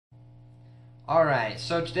Alright,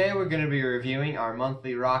 so today we're going to be reviewing our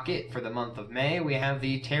monthly rocket for the month of May. We have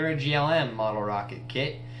the Terra GLM model rocket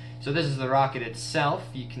kit. So this is the rocket itself.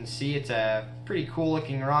 You can see it's a pretty cool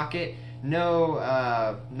looking rocket.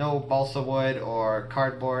 No balsa wood or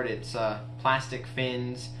cardboard. It's plastic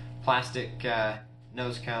fins, plastic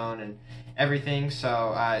nose cone and everything.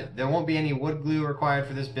 So there won't be any wood glue required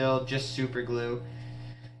for this build, just super glue.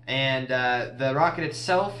 And the rocket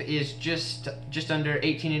itself is just under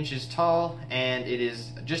 18 inches tall, and it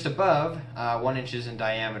is just above 1 inch in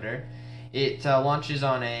diameter. It launches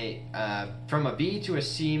on from a B to a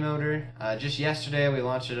C motor. Just yesterday we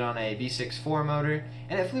launched it on a V6.4 motor,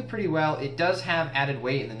 and it flew pretty well. It does have added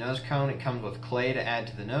weight in the nose cone. It comes with clay to add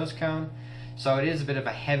to the nose cone, so it is a bit of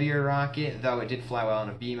a heavier rocket, though it did fly well on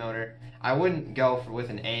a B motor. I wouldn't go with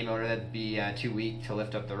an A motor. That'd be too weak to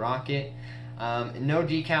lift up the rocket. No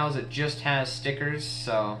decals, it just has stickers,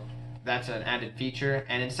 so that's an added feature.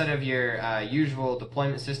 And instead of your usual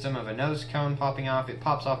deployment system of a nose cone popping off, it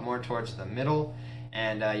pops off more towards the middle,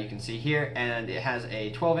 and you can see here, and it has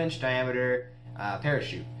a 12-inch diameter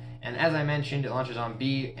parachute. And as I mentioned, it launches on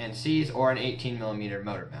B and C's or an 18mm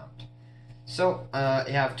motor mount. So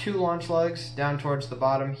you have 2 launch lugs down towards the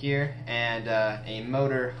bottom here, and a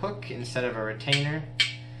motor hook instead of a retainer.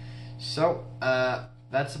 So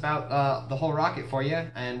that's about the whole rocket for you,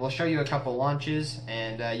 and we'll show you a couple launches,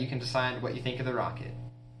 and you can decide what you think of the rocket.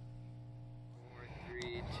 4,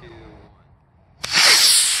 3, 2, 1.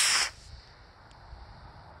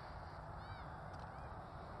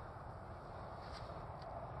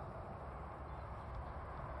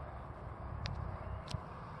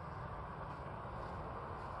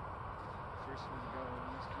 First one to go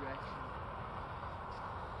in this direction.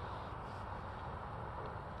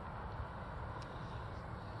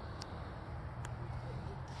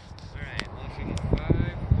 Alright, launching in 5,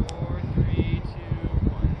 4, 3, 2,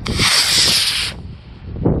 1.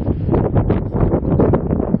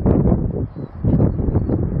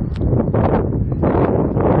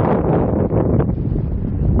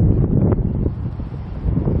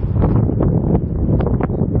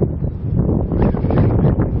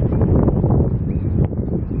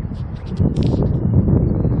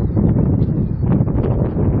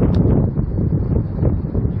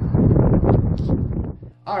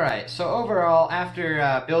 Alright, so overall,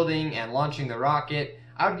 after building and launching the rocket,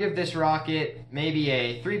 I would give this rocket maybe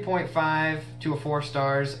a 3.5 to a 4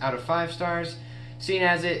 stars out of 5 stars, seeing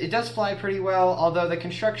as it does fly pretty well, although the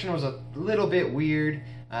construction was a little bit weird,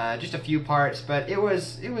 just a few parts, but it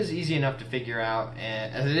was easy enough to figure out,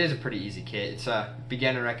 and as it is a pretty easy kit. It's a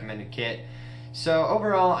beginner recommended kit. So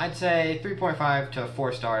overall, I'd say 3.5 to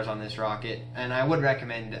 4 stars on this rocket, and I would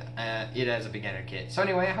recommend it as a beginner kit. So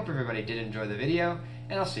anyway, I hope everybody did enjoy the video,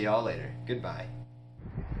 and I'll see y'all later. Goodbye.